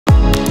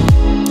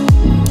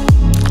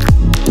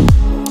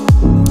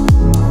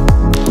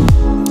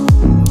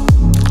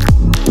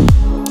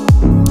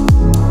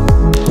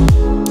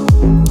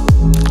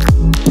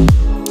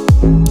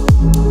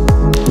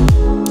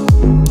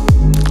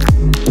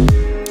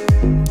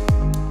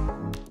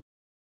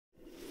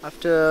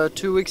After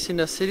 2 weeks in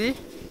the city,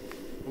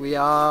 we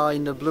are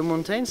in the Blue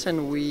Mountains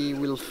and we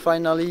will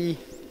finally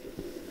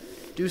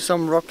do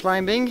some rock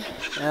climbing.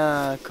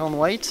 Can't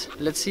wait.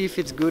 Let's see if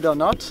it's good or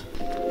not.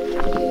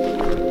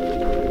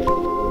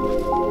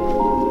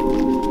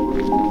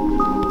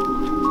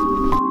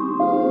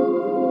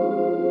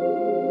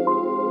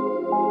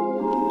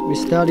 We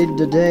started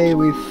the day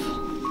with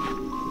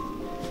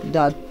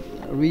that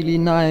really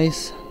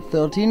nice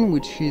 13,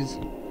 which is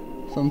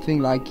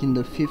something like in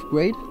the 5th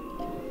grade.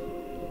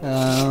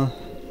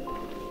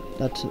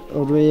 That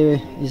Audrey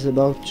is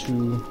about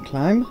to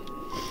climb.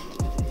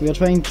 We are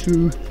trying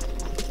to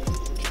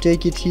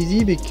take it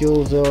easy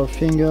because our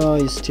finger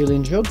is still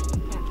injured.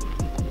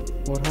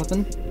 What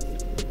happened?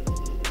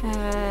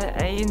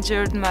 I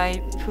injured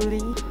my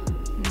pulley.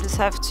 Just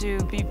have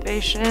to be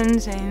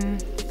patient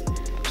and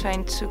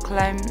trying to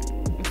climb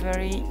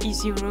very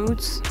easy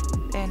routes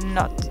and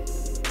not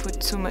put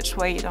too much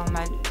weight on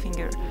my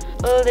finger.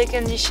 All the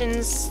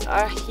conditions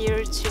are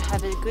here to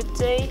have a good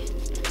day.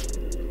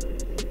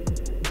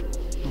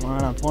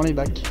 Voilà, prends les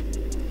bacs.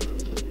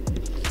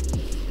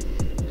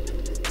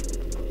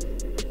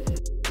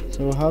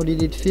 So how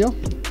did it feel?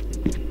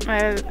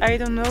 I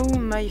don't know,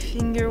 my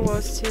finger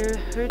was still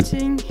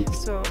hurting,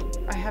 so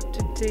I have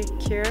to take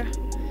care.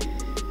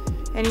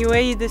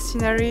 Anyway, the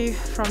scenery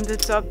from the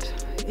top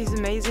is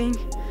amazing,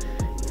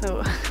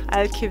 so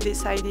I'll keep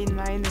this idea in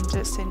mind and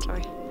just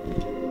enjoy.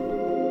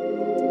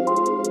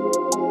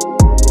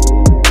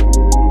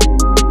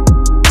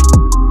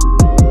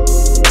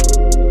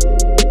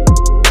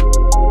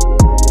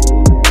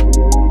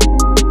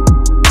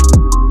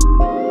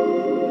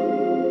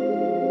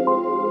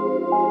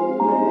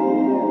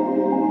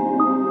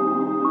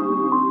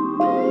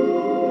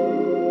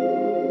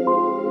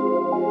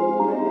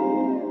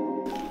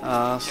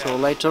 So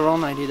later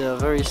on I did a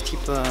very steep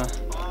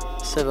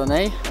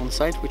 7A on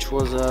site, which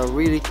was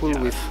really cool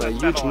with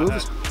huge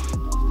moves.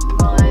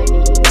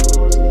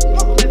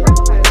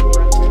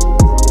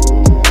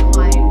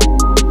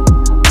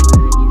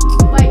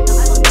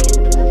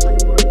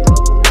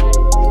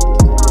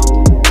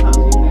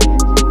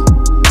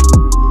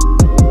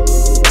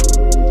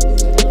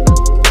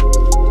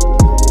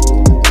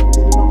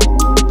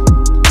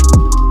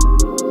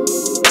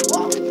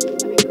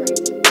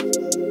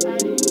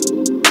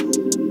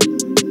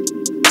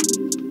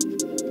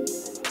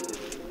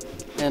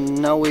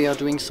 And now we are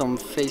doing some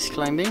face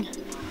climbing.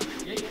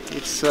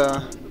 It's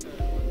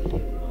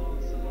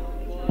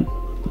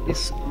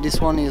this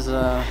one is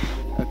a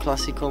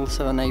classical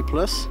 7A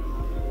plus.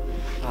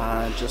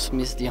 Just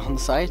missed the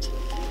on-site,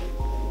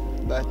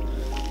 but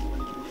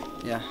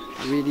yeah,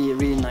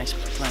 really nice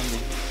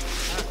climbing.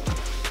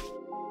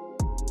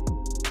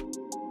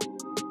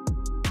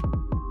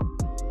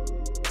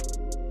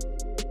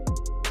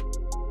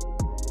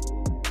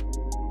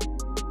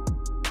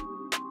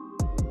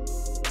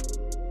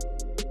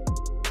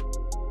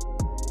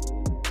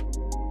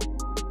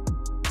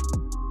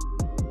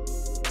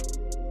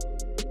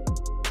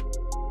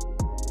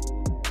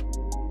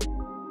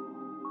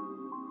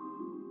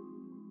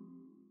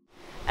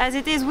 As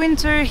it is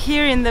winter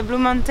here in the Blue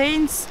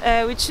Mountains,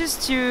 we choose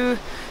to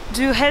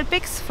do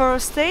Helpix for a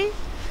stay.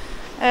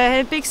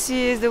 Helpix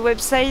is the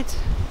website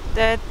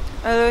that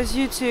allows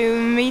you to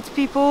meet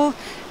people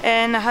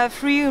and have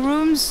free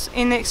rooms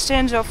in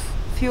exchange of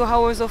few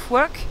hours of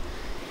work.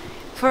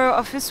 For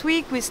our first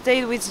week we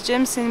stayed with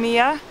James and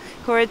Mia,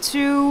 who are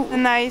two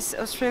nice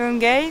Australian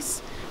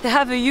guys. They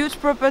have a huge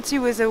property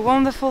with a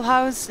wonderful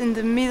house in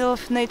the middle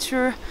of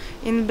nature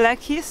in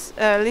Blackheath,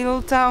 a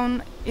little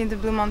town in the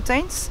Blue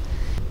Mountains.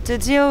 The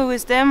deal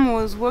with them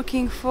was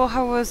working 4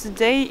 hours a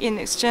day in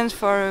exchange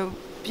for a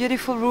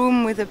beautiful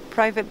room with a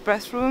private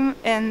bathroom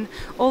and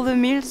all the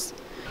meals.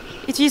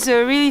 It is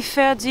a really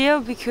fair deal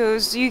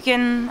because you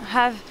can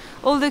have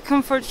all the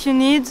comfort you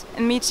need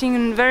and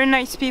meeting very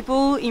nice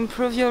people,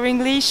 improve your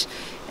English,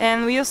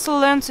 and we also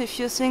learned a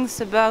few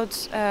things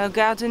about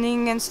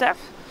gardening and stuff,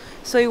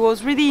 so it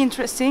was really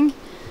interesting.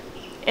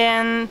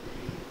 And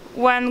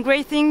one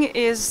great thing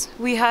is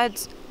we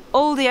had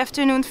all the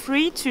afternoon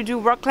free to do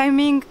rock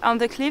climbing on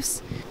the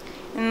cliffs.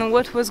 And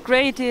what was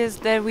great is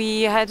that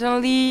we had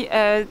only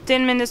a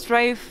 10 minutes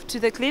drive to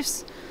the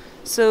cliffs,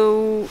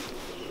 so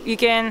you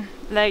can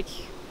like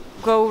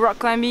go rock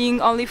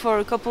climbing only for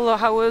a couple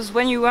of hours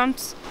when you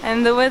want,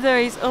 and the weather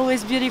is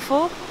always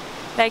beautiful.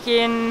 Like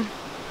in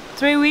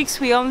 3 weeks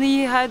we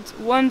only had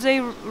 1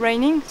 day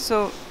raining,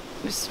 so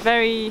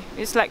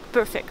it's like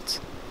perfect.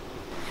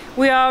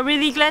 We are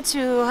really glad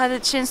to have a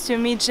chance to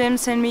meet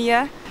James and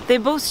Mia. They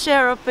both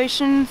share a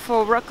passion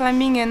for rock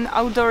climbing and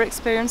outdoor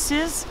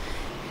experiences.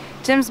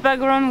 James'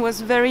 background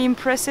was very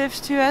impressive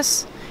to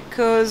us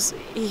because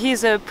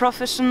he's a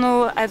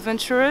professional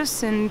adventurer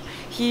and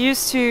he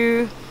used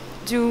to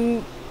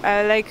do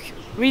like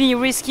really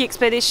risky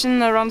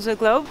expedition around the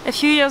globe. A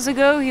few years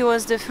ago he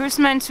was the first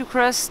man to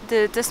cross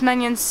the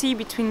Tasmanian Sea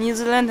between New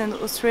Zealand and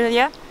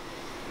Australia,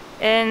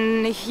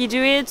 and he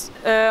did it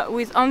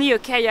with only a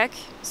kayak,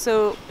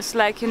 so it's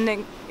like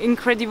an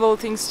incredible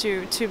thing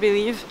to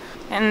believe.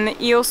 and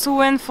he also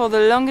went for the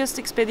longest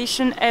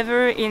expedition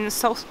ever in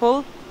South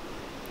Pole.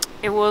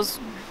 It was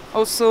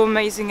also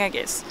amazing, I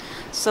guess.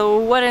 So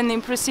what an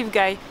impressive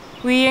guy.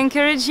 We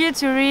encourage you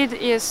to read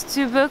his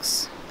 2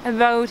 books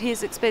about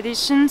his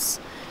expeditions.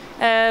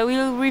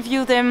 We'll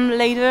review them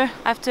later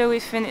after we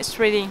finish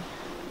reading.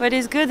 What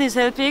is good is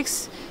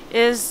Helpix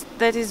is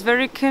that it's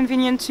very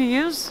convenient to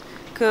use,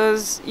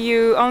 because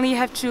you only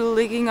have to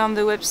log in on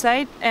the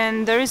website,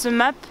 and there is a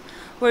map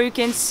where you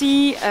can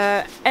see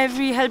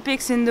every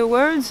Helpix in the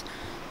world,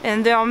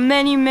 and there are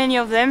many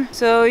of them.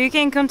 So you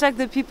can contact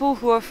the people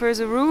who offer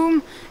the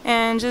room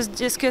and just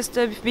discuss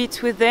a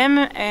bit with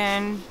them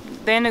and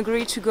then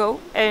agree to go,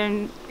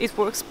 and it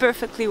works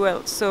perfectly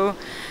well. So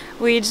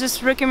we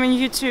just recommend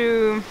you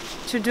to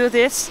do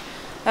this.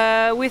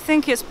 We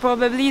think it's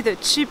probably the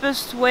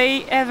cheapest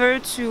way ever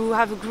to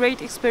have a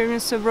great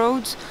experience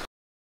abroad.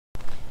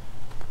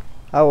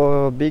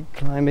 Our big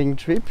climbing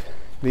trip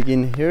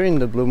begins here in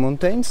the Blue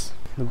Mountains.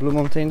 The Blue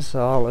Mountains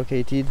are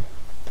located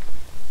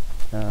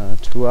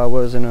 2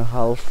 hours and a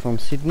half from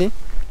Sydney.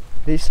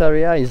 This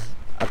area is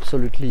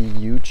absolutely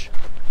huge.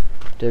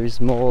 There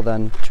is more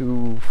than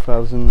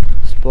 2,000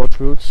 sport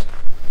routes,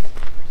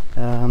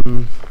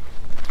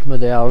 but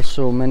there are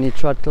also many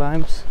trad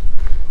climbs,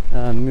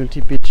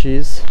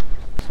 multi-pitches.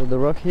 So the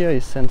rock here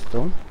is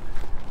sandstone,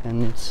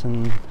 and it's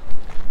an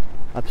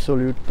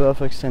absolute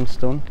perfect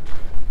sandstone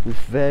with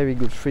very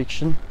good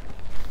friction.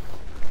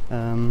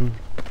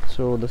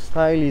 So the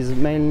style is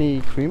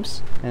mainly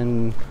crimps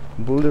and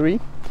bouldery.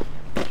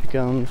 You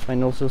can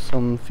find also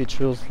some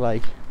features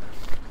like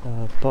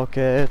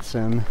pockets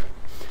and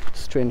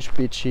strange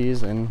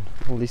pitches and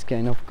all this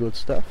kind of good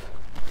stuff.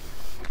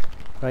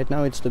 Right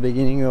now it's the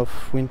beginning of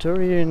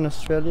winter here in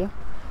Australia,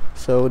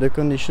 so the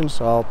conditions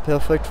are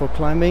perfect for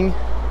climbing.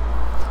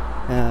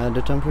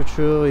 The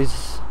temperature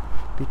is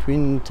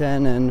between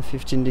 10 and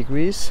 15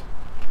 degrees.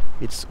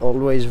 It's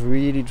always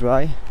really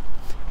dry,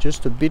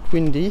 just a bit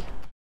windy.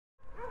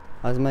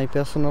 As my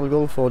personal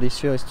goal for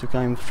this year is to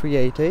climb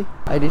 380,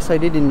 I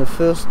decided in the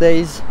first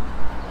days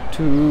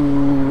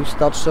to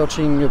start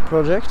searching a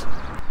project.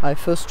 I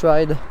first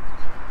tried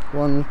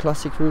one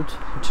classic route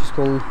which is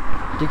called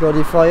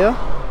Décathlon.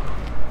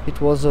 It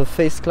was a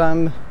face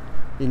climb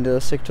in the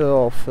sector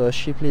of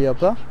Shipley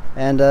Upper,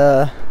 and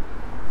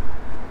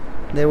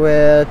there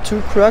were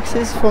 2 crags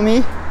for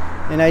me,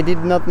 and I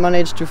did not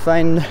manage to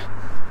find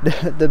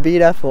the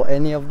beta for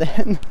any of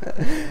them.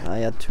 I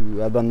had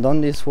to abandon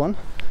this one.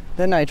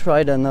 Then I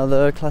tried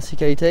another classic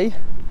 8A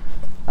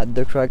at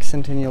the Crag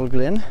Centennial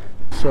Glen.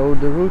 So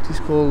the route is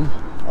called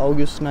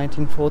August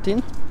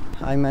 1914.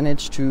 I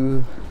managed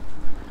to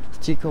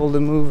stick all the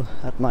move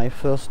at my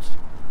first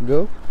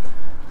go,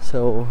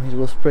 so it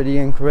was pretty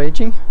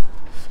encouraging.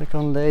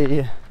 Second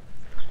day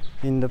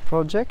in the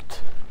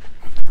project.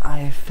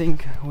 I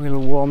think we'll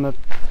warm up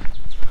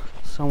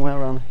somewhere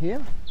around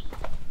here.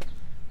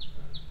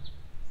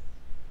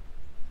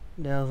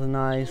 There's a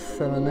nice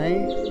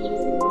 7A.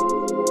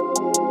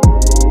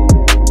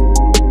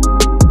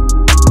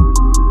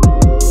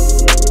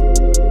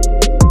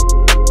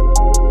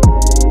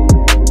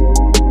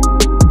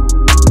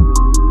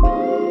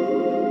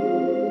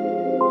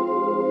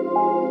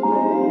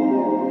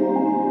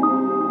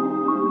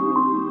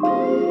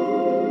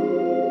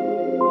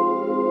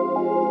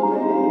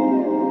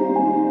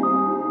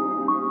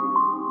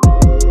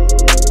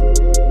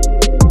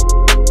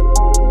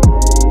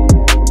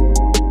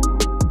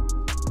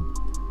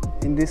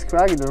 In this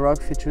crag, the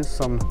rock features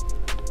some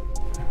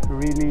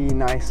really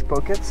nice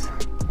pockets.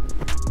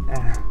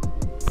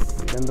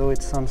 Even though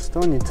it's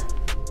sandstone, it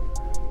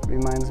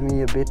reminds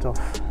me a bit of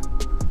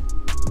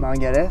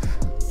Margalef.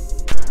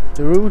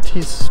 The route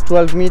is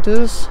 12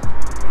 meters.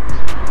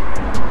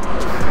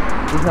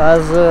 It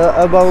has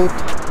about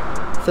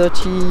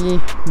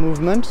 30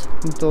 movements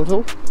in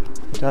total.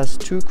 It has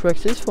 2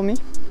 crags for me.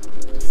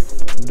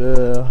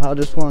 The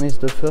hardest one is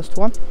the first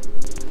one.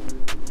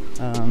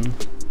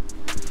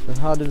 The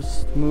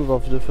hardest move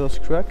of the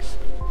first cracks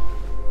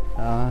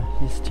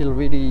is still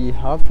really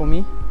hard for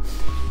me.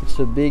 It's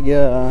a big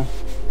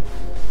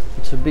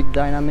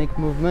dynamic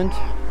movement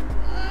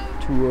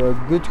to a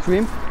good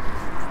crimp,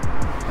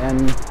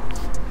 and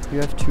you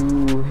have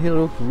to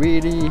heel hook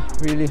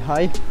really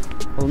high,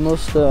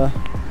 almost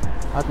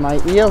at my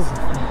ears.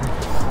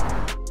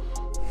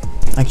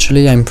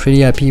 Actually, I'm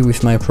pretty happy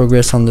with my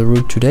progress on the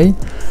route today.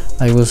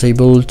 I was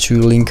able to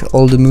link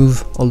all the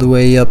move all the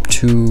way up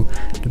to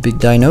the big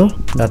dyno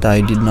that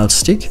I did not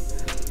stick.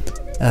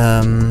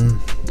 And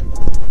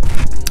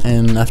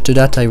after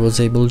that I was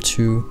able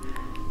to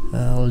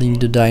link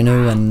the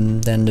dyno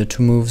and then the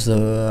 2 moves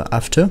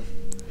after,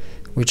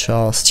 which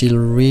are still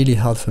really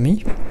hard for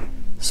me.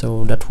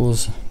 So that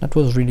was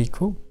really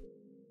cool.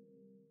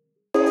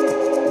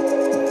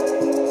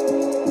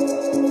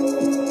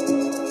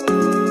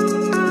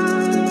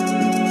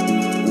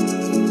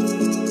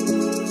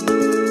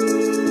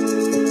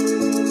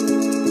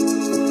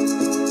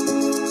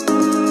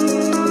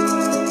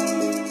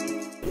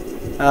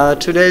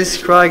 Today's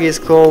crag is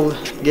called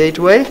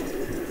Gateway.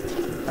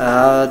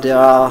 There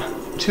are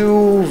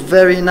 2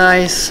 very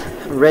nice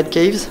red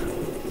caves.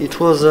 It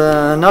was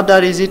not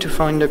that easy to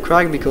find the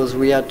crag because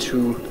we had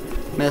to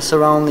mess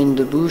around in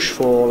the bush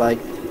for like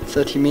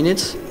 30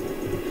 minutes.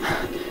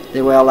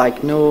 There were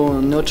like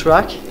no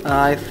track.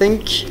 I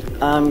think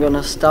I'm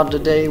gonna start the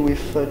day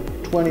with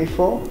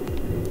 24.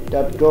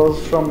 That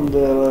goes from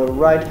the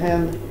right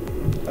hand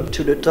up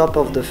to the top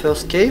of the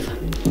first cave.